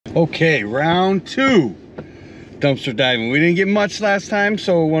Okay, round 2 dumpster diving. We didn't get much last time,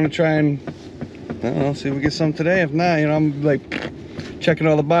 so we want to try and, I don't know, see if we get some today. If not, you know, I'm like checking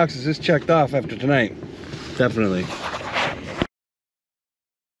all the boxes. It's checked off after tonight. Definitely.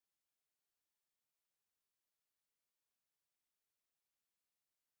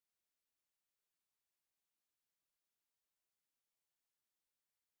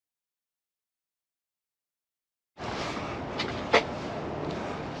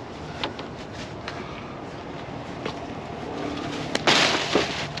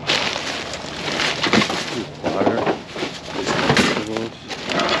 Water, vegetables,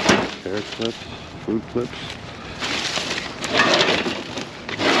 carrot clips, food clips.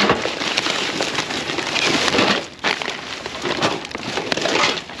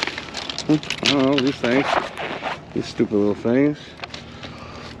 I don't know, these things. These stupid little things.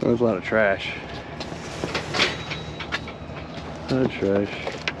 There's a lot of trash. A lot of trash.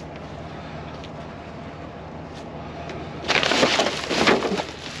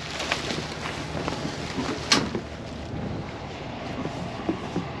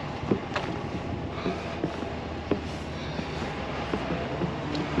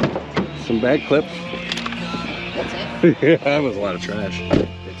 Some bag clips. That's it? Yeah, that was a lot of trash.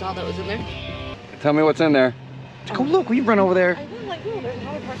 That's all that was in there? Tell me what's in there. Go look, will you run over there? I will, like, oh, there's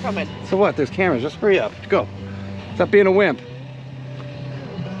another car coming. So what? There's cameras. Just hurry up. Go. Stop being a wimp.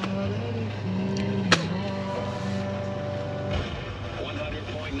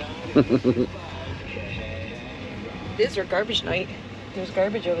 It is our garbage night. There's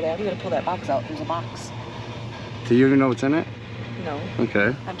garbage over there. I'm gonna pull that box out. There's a box. Do you even know what's in it? No.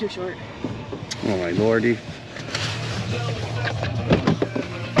 Okay. I'm too short. Oh my lordy.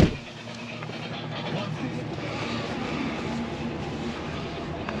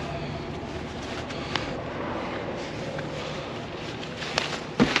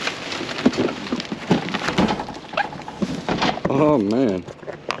 Oh man.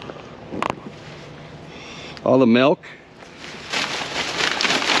 All the milk.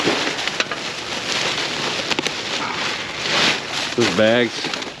 Those bags.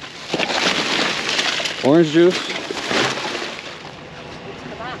 Orange juice.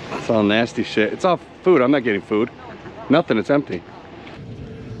 It's all nasty shit. It's all food. I'm not getting food. Nothing. It's empty.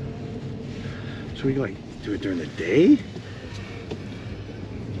 So we like do it during the day?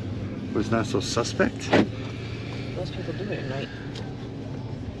 Was not so suspect? Most people do it at night.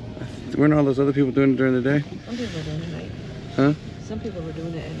 Weren't all those other people doing it during the day? Some people are doing it at night. Huh? Some people are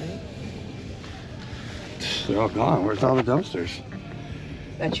doing it at night. They're all gone. Where's all the dumpsters?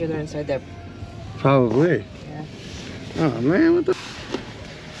 Bet you they're inside there. Probably. Yeah. Oh man, what the?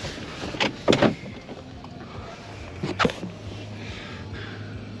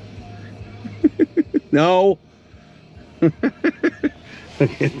 No. Look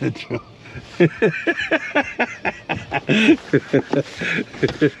at the joke.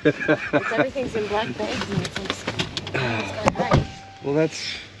 Everything's in black bags and it's like sky high. Well,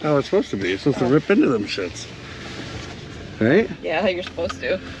 that's how it's supposed to be. You're supposed to rip into them shits. Right? Yeah, you're supposed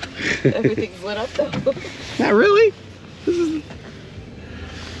to. Everything's lit up though. Not really. This is...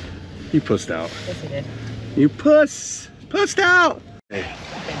 You pussed out. Yes, I did. You pussed out. Hey.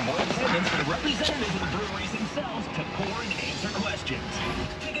 And more attendance for the representatives of the breweries themselves to pour and answer questions.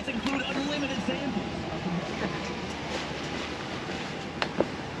 Tickets include unlimited samples.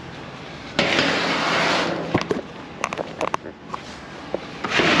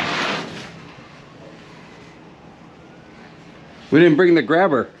 We didn't bring the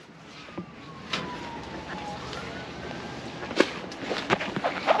grabber.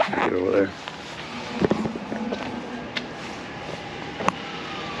 Get over there.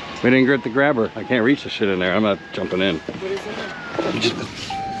 We didn't get the grabber. I can't reach the shit in there. I'm not jumping in. What is it?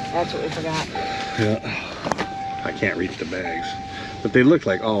 That's what we forgot. Yeah. I can't reach the bags. But they look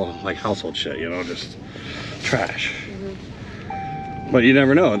like all like household shit, you know, just trash. But you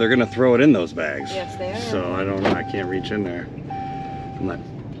never know. They're gonna throw it in those bags. Yes, they are. So I don't know. I can't reach in there. I'm not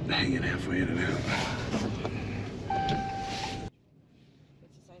hanging halfway in and out.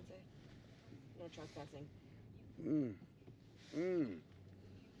 What's the sign say? No trespassing.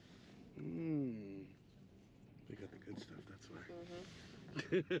 They got the good stuff, that's why.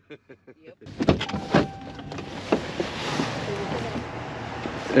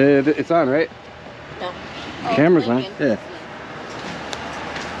 Yep. It's on, right? No. Camera's on. Yeah.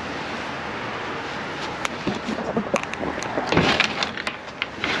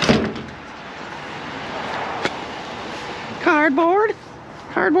 Cardboard?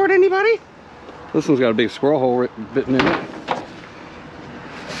 Cardboard, anybody? This one's got a big squirrel hole bitten in it.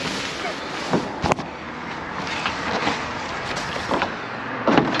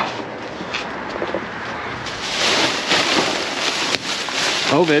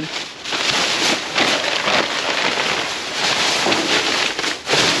 COVID.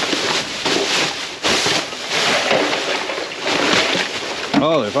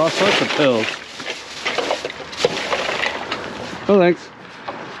 Oh, there's all sorts of pills. Oh, thanks.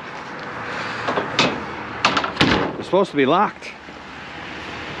 They're supposed to be locked.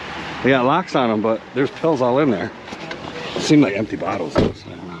 They got locks on them, but there's pills all in there. Seem like empty bottles though, so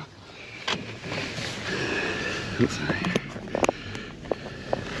I don't know.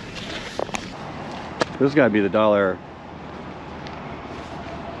 This has got to be the dollar.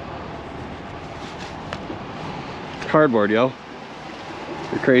 It's cardboard, yo.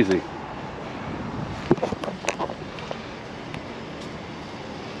 You're crazy.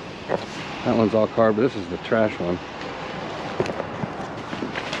 That one's all cardboard. This is the trash one.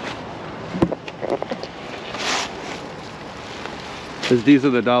 These are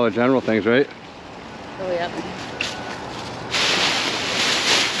the Dollar General things, right? Oh, yeah.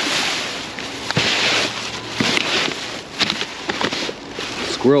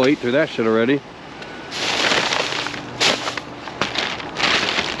 Squirrel ate through that shit already.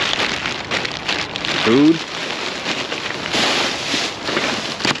 Food.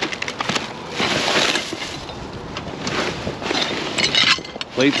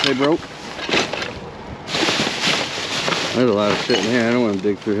 Plates they broke. There's a lot of shit in here. I don't want to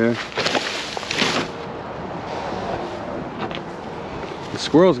dig through here. The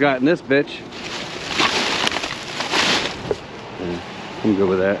squirrels got in this bitch. Yeah, I'm good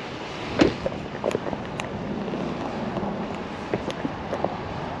with that.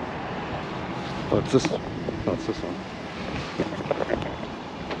 Oh, it's this. Oh, it's this one.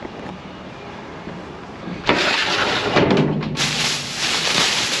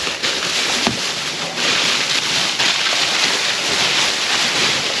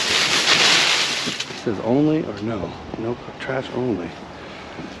 It says only or no? No trash only.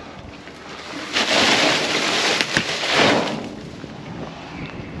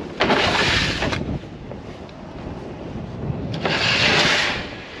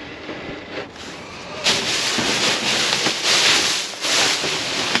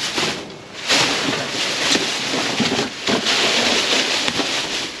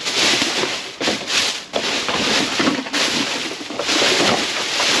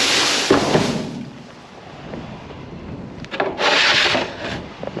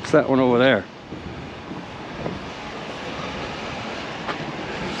 That one over there.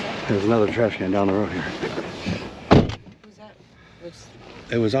 There's another trash can down the road here. Who's that?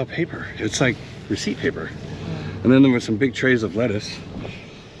 It was all paper. It's like receipt paper. And then there were some big trays of lettuce.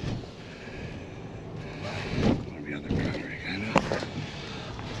 Maybe other property, kind of.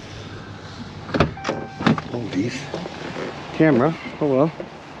 Oh, these. Camera. Oh well.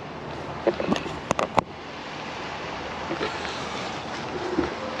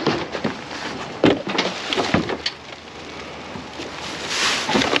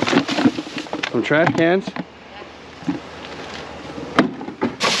 Some trash cans.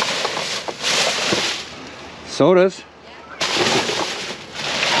 Sodas.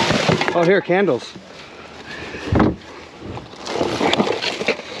 Oh, here, candles.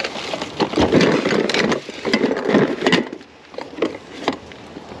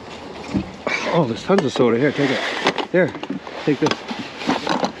 Oh, there's tons of soda. Here, take it. Here, take this.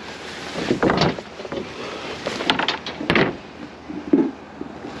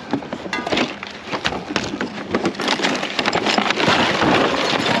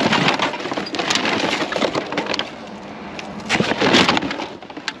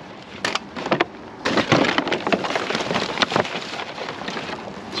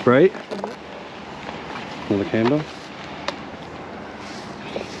 Sprite. Another candle.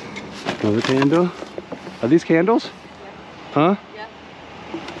 Another candle. Are these candles? Yeah. Huh? Yeah.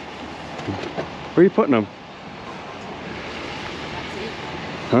 Where are you putting them?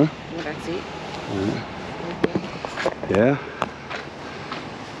 Huh? That seat. Yeah.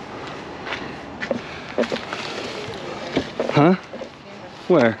 Huh?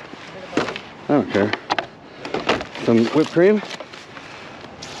 Where? I don't care. Some whipped cream?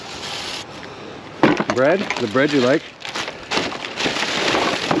 Bread? The bread you like?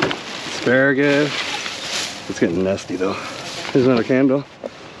 Asparagus. It's getting nasty though. Here's another candle.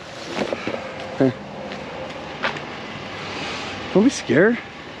 Okay. Don't be scared.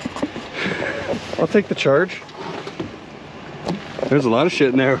 I'll take the charge. There's a lot of shit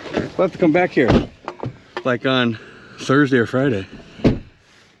in there. We'll have to come back here. Like on Thursday or Friday.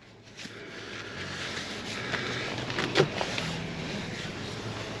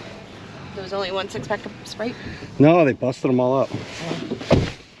 There was only one 6-pack of Sprite? No, they busted them all up.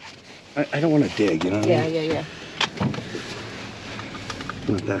 I don't want to dig, you know what I mean? Yeah.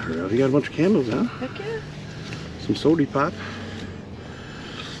 Not that hurt up. You got a bunch of candles, huh? Heck yeah. Some soda pop.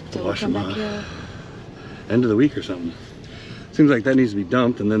 So we'll Wash come them back off. here. End of the week or something. Seems like that needs to be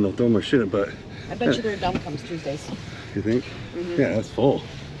dumped and then they'll throw more shit in, but I bet you their dump comes Tuesdays. you think? Mhm. Yeah, that's full.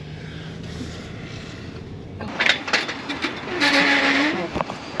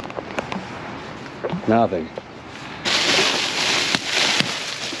 Nothing.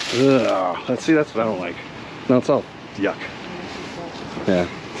 Ugh. Let's see, that's what I don't like. No, it's all yuck. Yeah.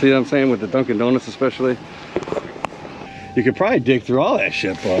 See what I'm saying with the Dunkin' Donuts especially? You could probably dig through all that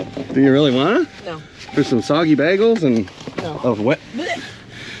shit, but do you really wanna? No. For some soggy bagels and No.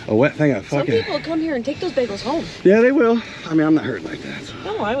 a wet thing of Some fucking... people come here and take those bagels home. Yeah, they will. I mean, I'm not hurting like that. So.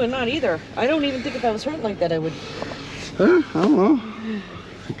 No, I would not either. I don't even think if I was hurting like that, I would. I don't know.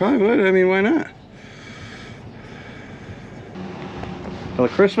 You probably would. I mean, why not? Well,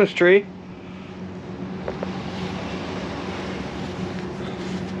 the Christmas tree.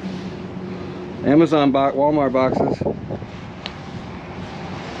 Amazon box, Walmart boxes.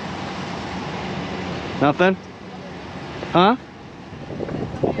 Nothing? Huh?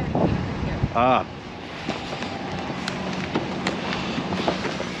 Ah.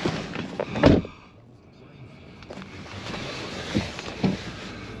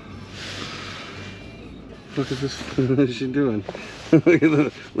 Look at this. What is she doing? Look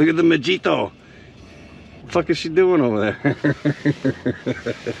at the Majito. What the fuck is she doing over there?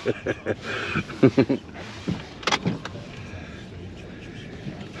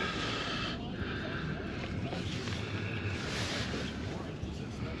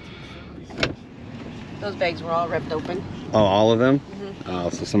 Those bags were all ripped open. Oh, all of them? Mhm. Oh,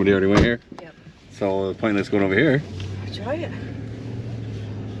 so somebody already went here? Yep. So pointless going over here. Try it.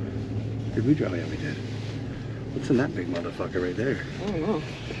 Did we drive? Yeah, we did. What's in that big motherfucker right there? I don't know.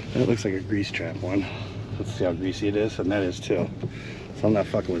 That looks like a grease trap one. Let's see how greasy it is, and that is too. So I'm not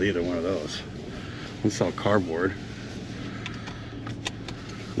fucking with either one of those. It's all cardboard.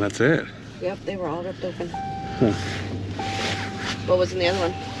 And that's it. Yep, they were all ripped open. Huh. What was in the other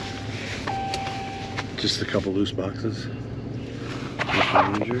one? Just a couple loose boxes.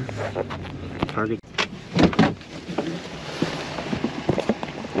 Ranger. Target.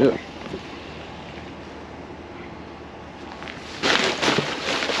 Yeah.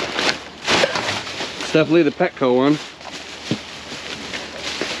 It's definitely the Petco one.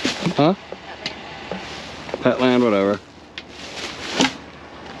 Huh? Petland, whatever.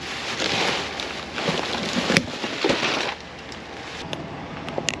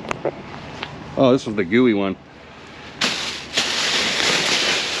 Oh, this was the gooey one.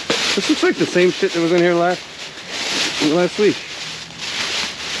 This looks like the same shit that was in here last week.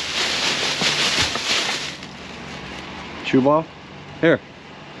 Chew ball? Here.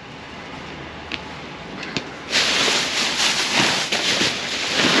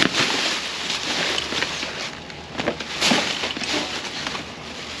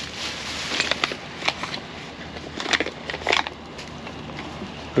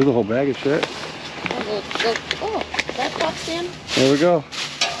 There's a whole bag of shit. Oh, that box stand? There we go.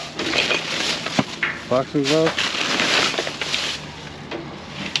 Boxing gloves.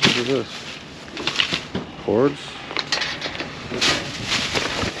 What is this? Cords.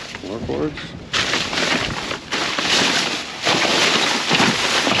 More cords.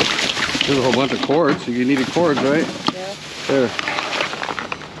 There's a whole bunch of cords. You needed cords, right? Yeah. There.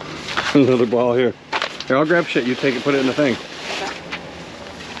 Another ball here. Here, I'll grab shit. You take it, put it in the thing.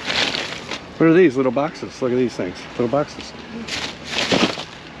 What are these little boxes? Look at these things. Little boxes.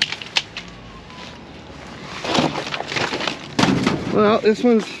 Well, this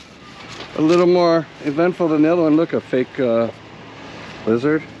one's a little more eventful than the other one. Look, a fake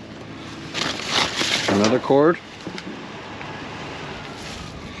lizard. Another cord.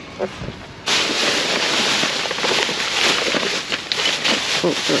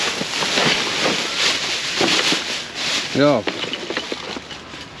 Oh, sure. Yo.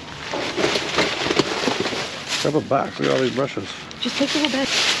 Grab a box. Look at all these brushes. Just take the whole bag.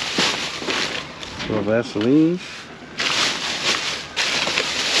 Little Vaselines.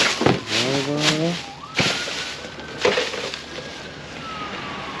 Volleyball.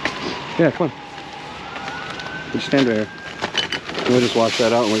 Yeah, come on. Just stand right here. We'll just wash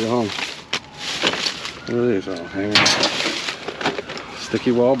that out when we go home. What are these? Oh, hang on.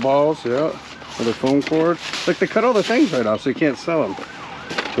 Sticky wall balls, yeah. Another foam cord. Like they cut all the things right off so you can't sell them.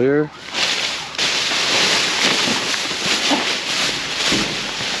 Clear.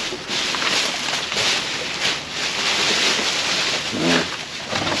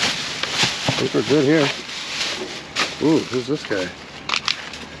 We're good here. Ooh, who's this guy?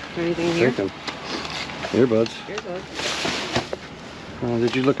 Anything here? Take him. Earbuds. Here's one.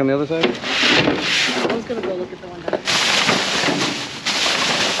 Did you look on the other side? I was gonna go look at the one down there.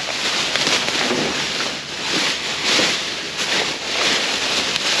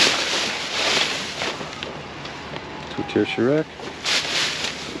 Two-tier Shrek.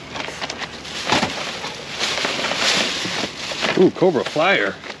 Ooh, Cobra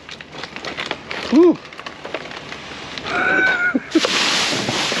Flyer. Ooh.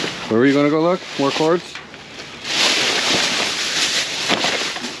 Where were you gonna go look? More cords?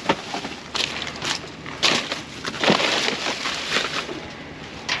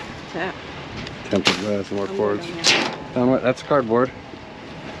 Tap. Tempered glass, more I'm cords. going down there. Down what? That's cardboard.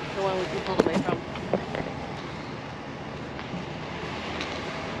 The one we pulled away from.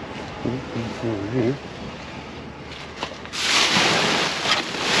 Over here.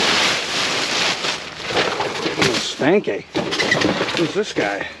 Oh, stanky. Who's this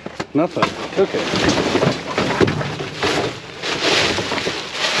guy? Nothing. Took it.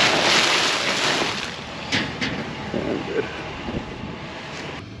 Yeah, I'm good.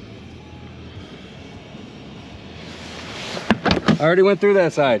 I already went through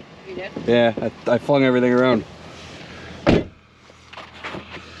that side. You did? Yeah, I flung everything around.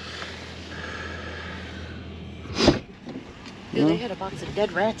 Dude, they had a box of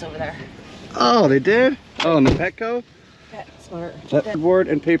dead rats over there. Oh, they did? Oh, in the Petco? Pet smart. That board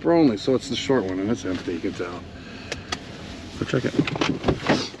and paper only, so it's the short one, and it's empty, you can tell. So check it.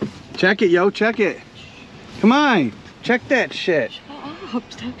 Check it, yo, check it. Come on, check that shit. Shut up,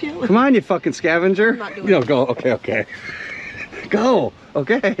 stop yelling. Come on, you fucking scavenger. I'm not doing No, it. go, okay. Go,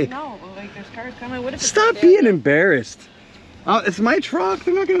 okay. No, like there's cars coming. What if it's Stop not being there? embarrassed. It's my truck.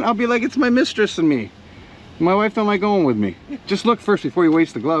 They're not gonna. I'll be like, it's my mistress and me. My wife don't like going with me. Just look first before you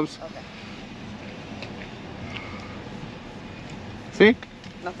waste the gloves. Okay. See?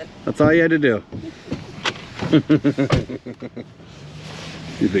 Nothing. That's all you had to do.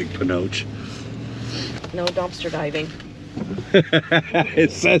 You big panoche. No dumpster diving.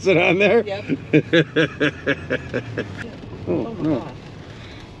 It says it on there? Yep. Oh, Oh my no. god.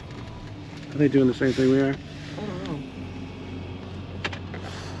 Are they doing the same thing we are? I don't know.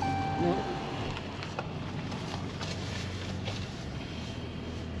 No.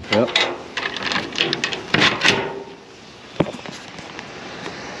 Yep.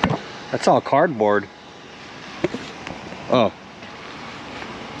 That's all cardboard. Oh.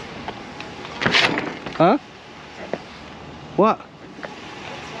 Huh? What?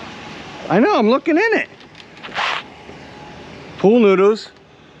 I know, I'm looking in it. Pool noodles.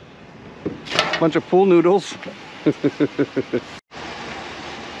 Bunch of pool noodles.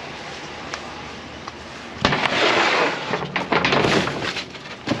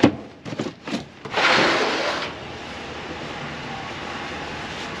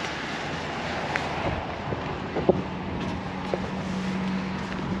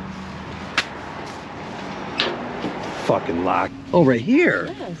 Fucking locked. Oh, right here.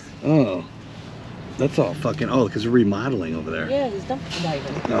 Yes. Oh. That's all fucking, oh, because they're remodeling over there. Yeah, he's dumpster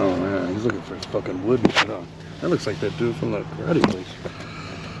diving. Oh, man, he's looking for his fucking wood and shit. Oh, that looks like that dude from the karate place.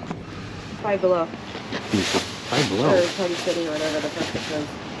 Five Below. Five Below. Or Party City or whatever the fuck it says.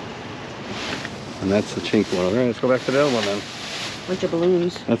 And that's the chink one. All right, let's go back to the other one then. Bunch of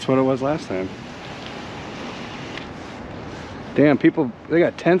balloons. That's what it was last time. Damn, people, they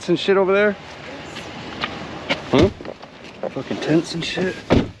got tents and shit over there? Huh? Fucking tents and shit.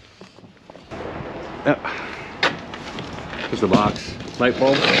 Yep. Here's the box. Light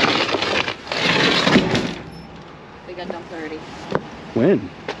bulb. They got dumped already. When?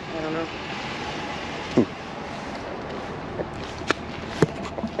 I don't know.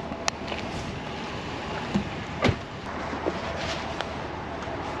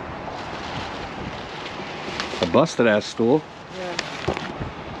 A busted ass stool. Yeah.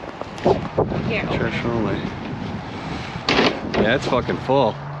 Here. Church only. Yeah, it's fucking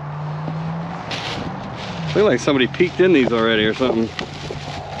full. Look like somebody peeked in these already or something.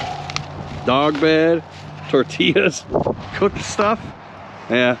 Dog bed, tortillas, cooked stuff.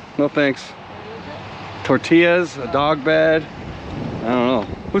 Yeah, no thanks. Tortillas, a dog bed. I don't know.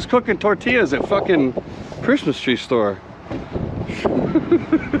 Who's cooking tortillas at fucking Christmas tree store?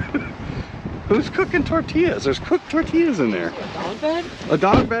 Who's cooking tortillas? There's cooked tortillas in there. A dog bed? A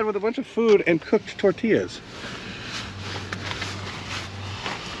dog bed with a bunch of food and cooked tortillas.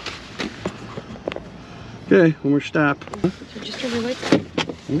 Okay, one more stop. So just turn your lights on.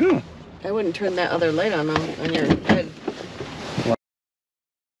 Yeah. I wouldn't turn that other light on your head.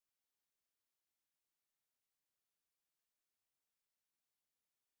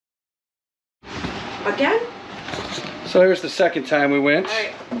 Again? So here's the second time we went.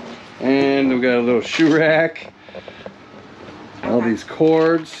 Alright. And we got a little shoe rack. All these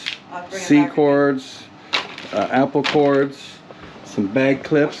cords, C cords, Apple cords, some bag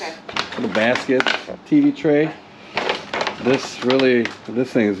clips, little baskets, TV tray. This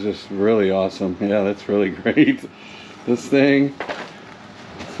thing is just really awesome. Yeah, that's really great. This thing,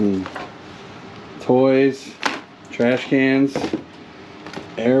 some toys, trash cans,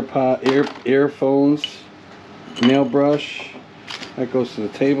 earphones, nail brush. That goes to the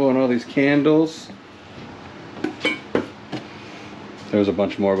table, and all these candles. There's a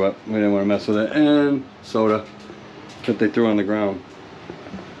bunch more, but we didn't want to mess with it. And soda that they threw on the ground.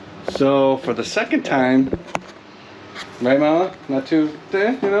 So for the second time, right, Mama? Not too,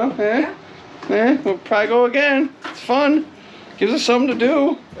 you know, we'll probably go again. It's fun. Gives us something to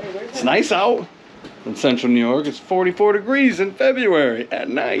do. It's nice out in central New York. It's 44 degrees in February at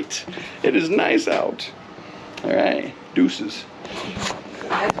night. It is nice out. All right, deuces.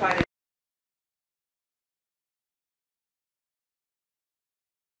 That's fine.